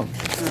the poem.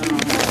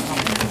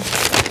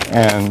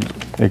 And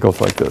it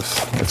goes like this.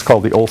 It's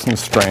called The Olson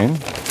Strain.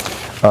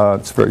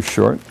 It's very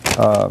short.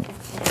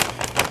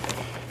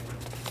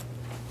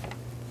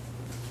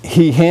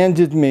 He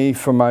handed me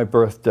for my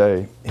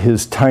birthday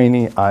his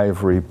tiny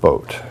ivory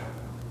boat.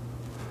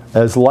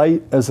 As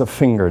light as a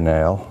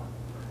fingernail,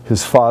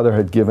 his father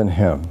had given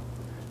him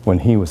when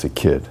he was a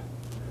kid.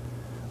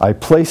 I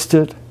placed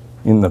it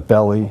in the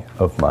belly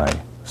of my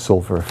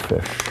silver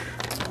fish.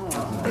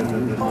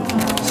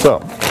 So,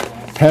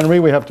 Henry,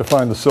 we have to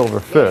find the silver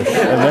fish,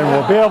 and then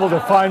we'll be able to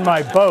find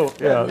my boat.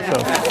 Yeah,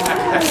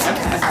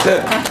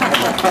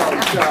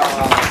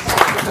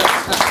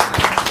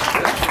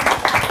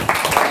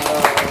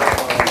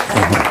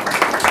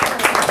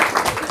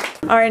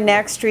 Our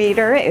next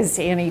reader is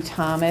Annie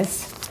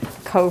Thomas,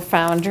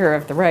 co-founder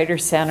of the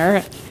Writers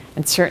Center,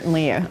 and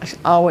certainly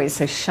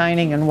always a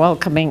shining and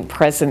welcoming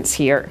presence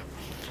here.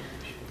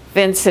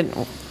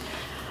 Vincent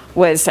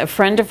was a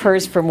friend of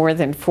hers for more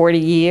than 40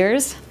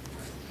 years,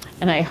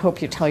 and I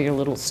hope you tell your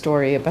little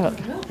story about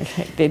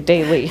the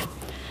daily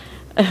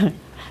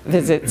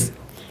visits.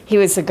 He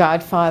was the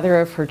godfather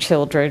of her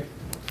children,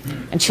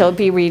 and she'll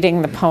be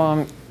reading the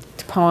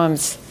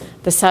poems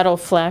The Subtle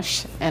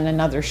Flesh and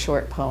another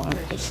short poem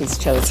that she's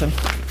chosen.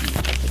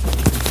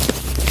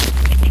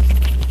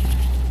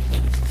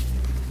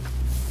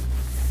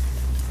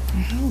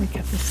 How do we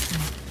get this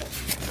thing?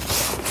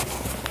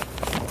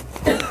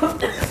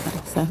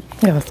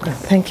 Yeah, that's good.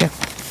 Thank you.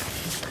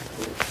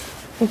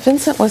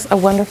 Vincent was a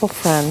wonderful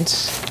friend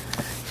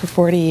for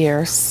 40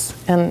 years,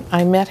 and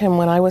I met him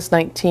when I was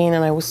 19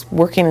 and I was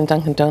working in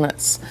Dunkin'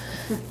 Donuts,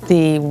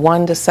 the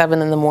 1 to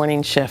 7 in the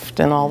morning shift,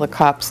 and all the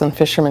cops and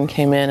fishermen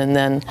came in, and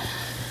then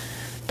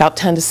about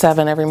 10 to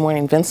 7 every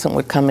morning Vincent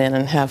would come in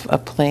and have a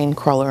plain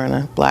cruller and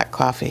a black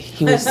coffee.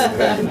 He was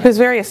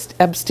very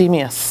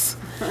abstemious,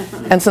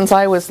 and since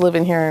I was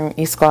living here in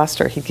East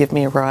Gloucester, he'd give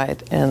me a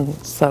ride, and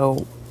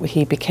so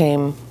he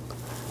became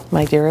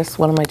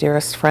one of my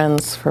dearest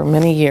friends for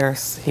many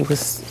years. He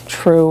was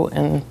true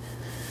and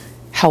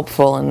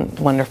helpful and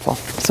wonderful.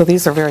 So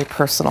these are very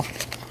personal.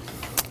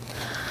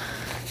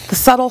 The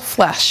Subtle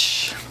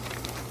Flesh.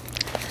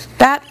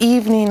 That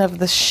evening of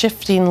the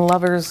shifting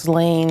lovers'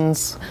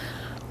 lanes,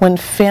 when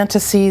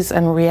fantasies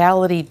and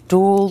reality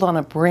dueled on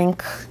a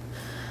brink,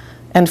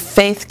 and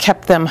faith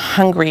kept them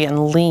hungry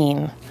and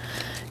lean,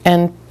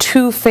 and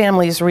two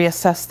families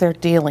reassessed their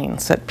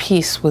dealings at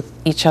peace with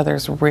each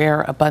other's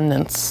rare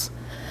abundance.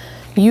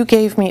 You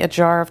gave me a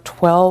jar of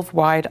 12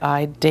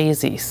 wide-eyed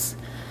daisies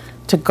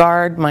to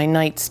guard my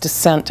night's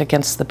descent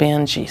against the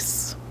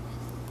banshees.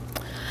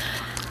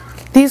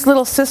 These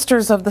little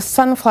sisters of the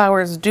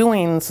sunflower's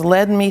doings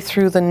led me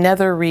through the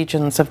nether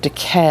regions of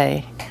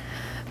decay.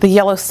 The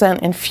yellow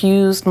scent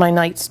infused my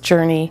night's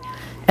journey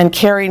and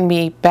carried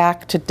me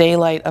back to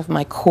daylight of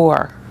my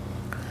core.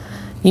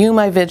 You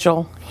my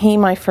vigil, he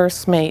my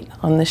first mate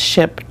on this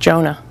ship,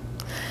 Jonah.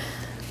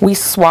 We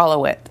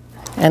swallow it,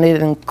 and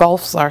it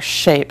engulfs our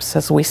shapes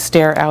as we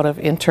stare out of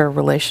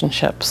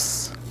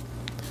interrelationships.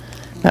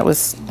 That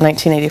was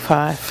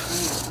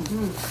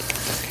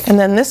 1985. And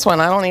then this one,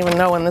 I don't even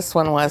know when this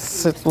one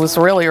was. It was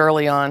really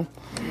early on.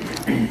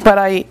 But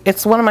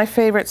it's one of my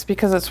favorites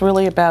because it's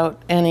really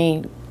about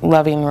any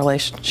loving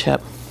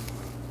relationship.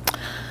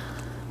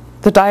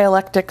 The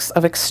dialectics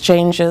of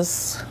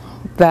exchanges,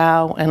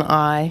 thou and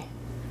I,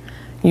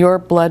 your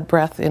blood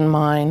breath in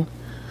mine,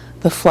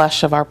 the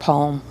flesh of our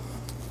poem.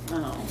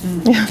 Oh.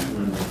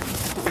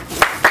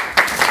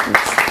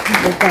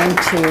 We're going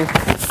to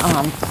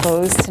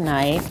close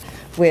tonight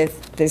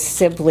with the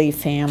Sibley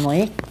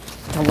family,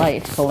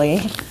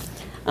 delightfully.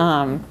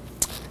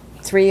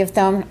 Three of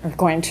them are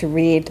going to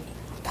read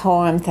a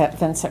poem that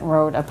Vincent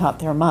wrote about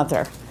their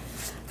mother.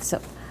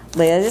 So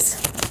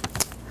Liz,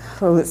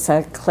 who's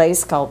a clay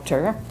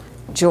sculptor,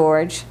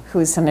 George,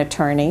 who's an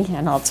attorney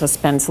and also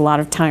spends a lot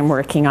of time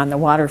working on the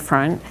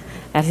waterfront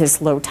at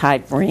his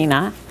low-tide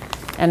marina,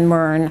 and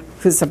Myrn,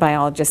 who's a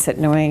biologist at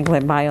New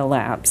England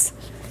Biolabs.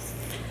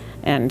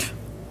 And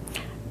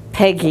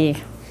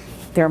Peggy,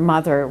 their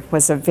mother,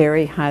 was a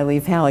very highly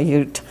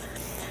valued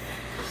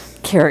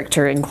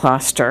character in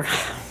Gloucester.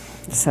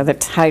 So the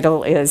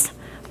title is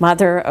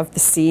Mother of the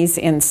Sea's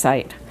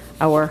Insight,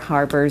 Our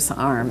Harbor's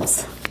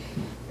Arms.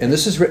 And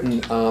this is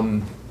written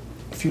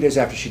a few days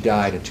after she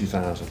died in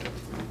 2000.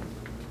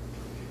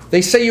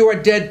 They say you are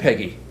dead,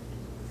 Peggy.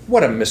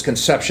 What a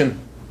misconception.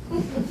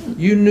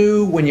 You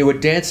knew when you were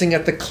dancing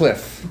at the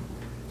cliff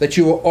that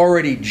you were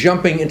already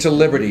jumping into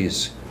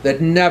liberties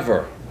that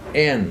never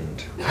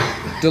end.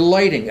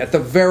 Delighting at the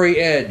very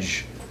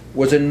edge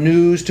was a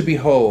news to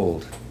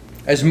behold,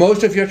 as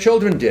most of your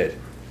children did,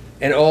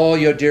 and all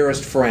your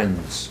dearest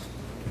friends.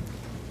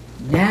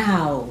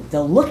 Now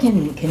the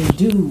looking can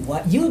do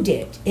what you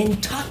did,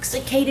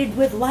 intoxicated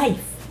with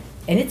life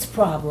and its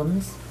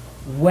problems,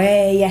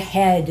 way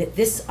ahead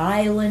this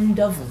island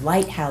of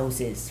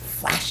lighthouses,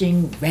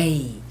 flashing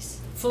rays.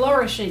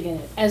 Flourishing in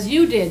it, as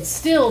you did,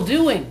 still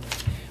doing.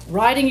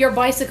 Riding your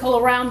bicycle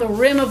around the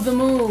rim of the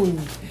moon,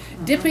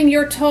 dipping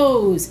your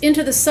toes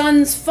into the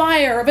sun's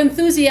fire of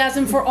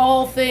enthusiasm for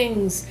all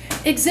things,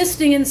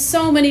 existing in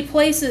so many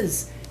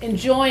places,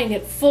 enjoying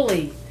it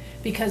fully,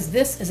 because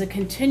this is a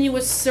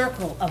continuous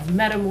circle of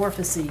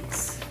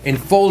metamorphoses.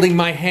 Enfolding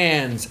my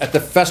hands at the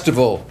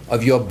festival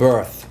of your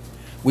birth,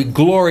 we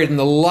gloried in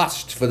the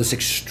lust for this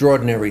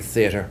extraordinary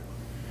theater,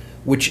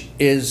 which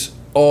is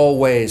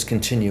always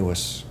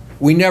continuous.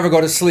 We never go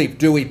to sleep,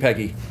 do we,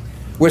 Peggy?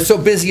 We're so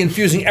busy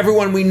infusing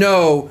everyone we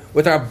know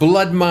with our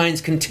blood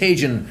mind's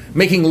contagion,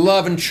 making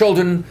love and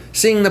children,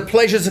 seeing the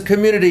pleasures of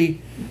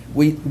community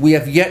we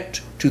have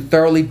yet to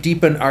thoroughly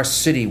deepen our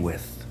city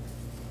with.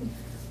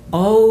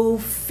 Oh,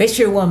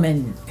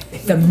 fisherwoman,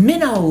 the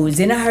minnows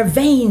in our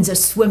veins are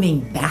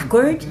swimming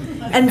backward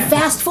and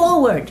fast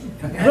forward,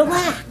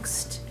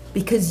 relaxed,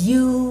 because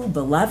you,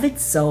 beloved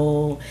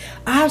soul,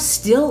 are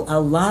still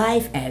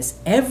alive as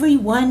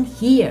everyone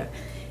here,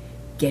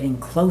 getting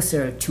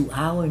closer to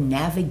our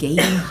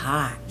navigating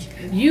heart.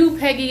 You,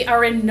 Peggy,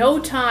 are in no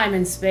time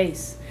and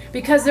space,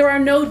 because there are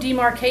no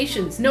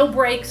demarcations, no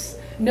breaks,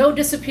 no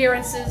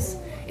disappearances.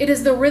 It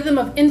is the rhythm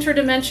of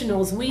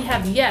interdimensionals we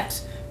have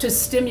yet to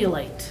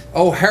stimulate.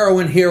 Oh,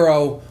 heroine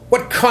hero,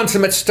 what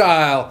consummate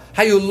style,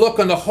 how you look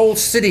on the whole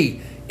city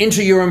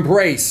into your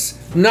embrace,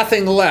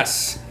 nothing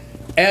less.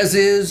 As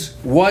is,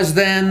 was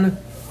then,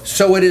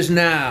 so it is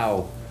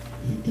now.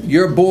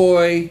 Your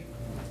boy,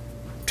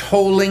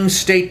 tolling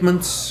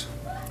statements,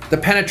 the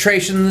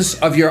penetrations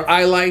of your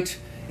eyelight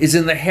is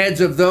in the heads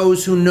of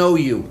those who know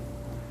you,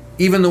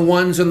 even the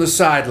ones on the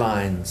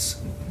sidelines.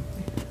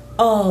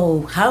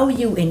 Oh, how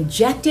you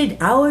injected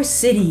our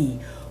city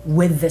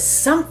with the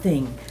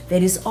something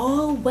that is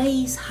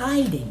always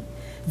hiding,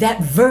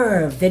 that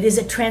verb that is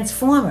a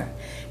transformer,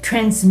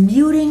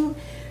 transmuting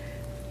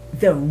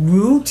the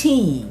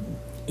routine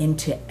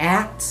into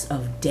acts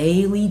of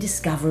daily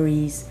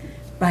discoveries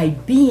by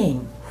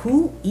being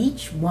who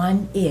each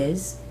one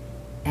is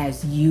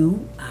as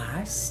you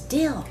are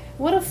still.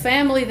 What a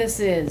family this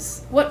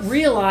is. What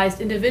realized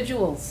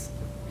individuals.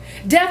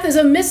 Death is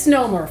a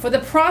misnomer for the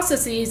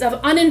processes of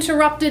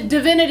uninterrupted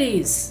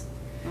divinities.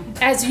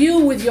 As you,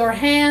 with your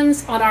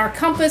hands on our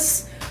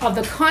compass of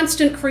the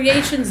constant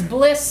creation's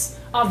bliss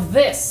of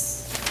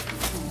this.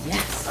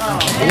 Yes. Oh.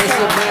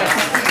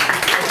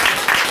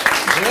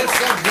 Bliss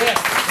of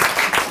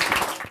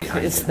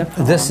this.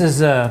 This is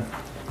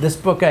this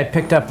book I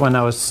picked up when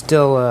I was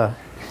still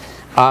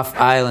off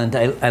island.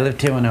 I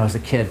lived here when I was a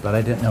kid, but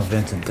I didn't know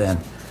Vincent then.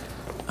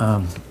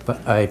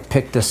 But I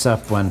picked this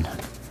up when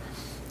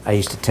I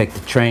used to take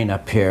the train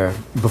up here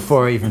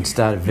before I even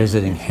started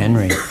visiting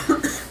Henry,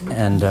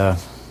 and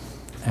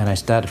I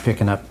started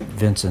picking up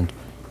Vincent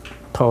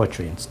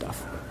poetry and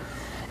stuff.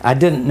 I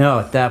didn't know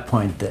at that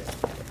point that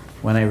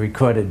when I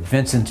recorded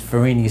Vincent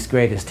Ferrini's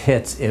greatest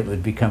hits, it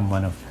would become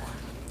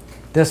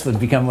this would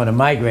become one of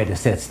my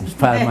greatest hits. It's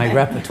part of my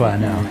repertoire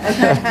now.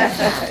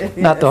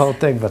 Not the whole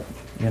thing, but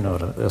you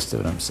know, you'll see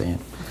what I'm saying.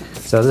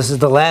 So this is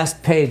the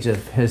last page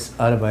of his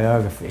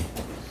autobiography,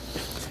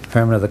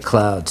 Hermit of the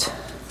Clouds.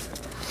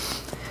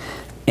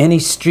 Any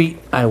street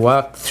I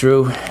walked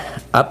through,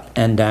 up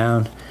and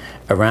down,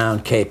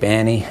 around Cape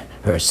Annie,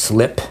 her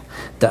slip,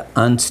 the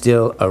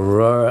unstill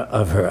aurora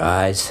of her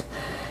eyes,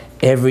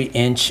 every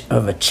inch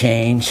of a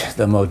change,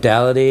 the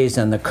modalities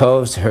and the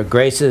coves, her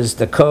graces,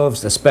 the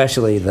coves,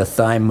 especially the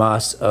thigh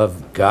moss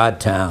of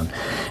Godtown.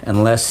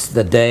 Unless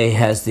the day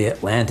has the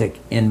Atlantic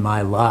in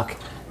my lock,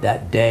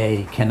 that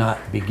day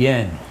cannot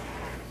begin.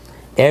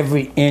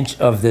 Every inch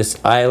of this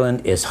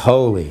island is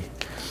holy.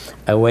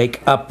 I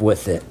wake up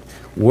with it,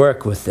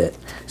 work with it,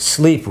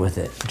 sleep with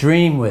it,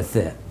 dream with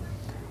it,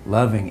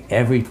 loving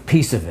every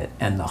piece of it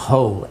and the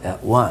whole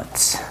at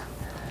once.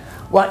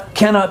 What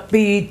cannot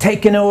be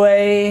taken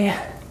away?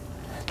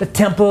 The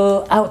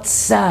temple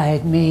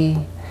outside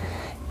me,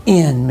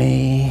 in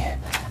me,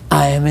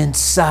 I am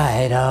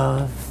inside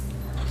of.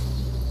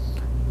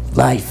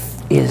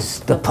 Life is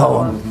the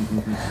poem.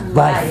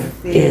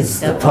 Life is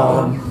the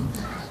poem.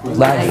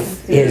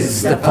 Life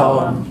is the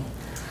poem.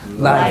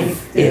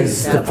 Life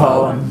is the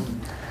poem.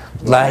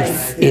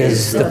 Life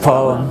is the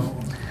poem.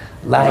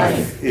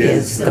 Life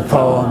is the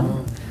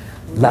poem.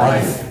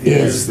 Life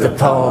is the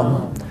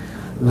poem.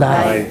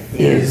 Life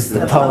is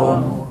the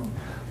poem.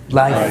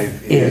 Life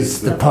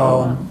is the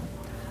poem.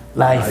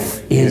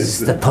 Life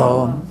is the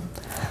poem.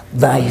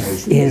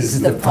 Life is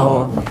the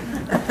poem.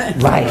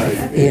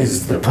 Life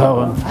is the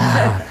poem.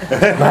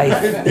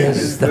 Life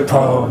is the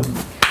poem.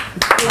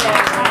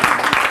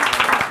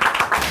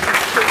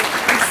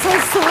 I'm so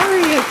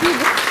sorry.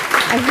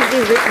 I had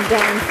it written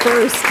down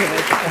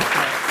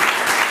first.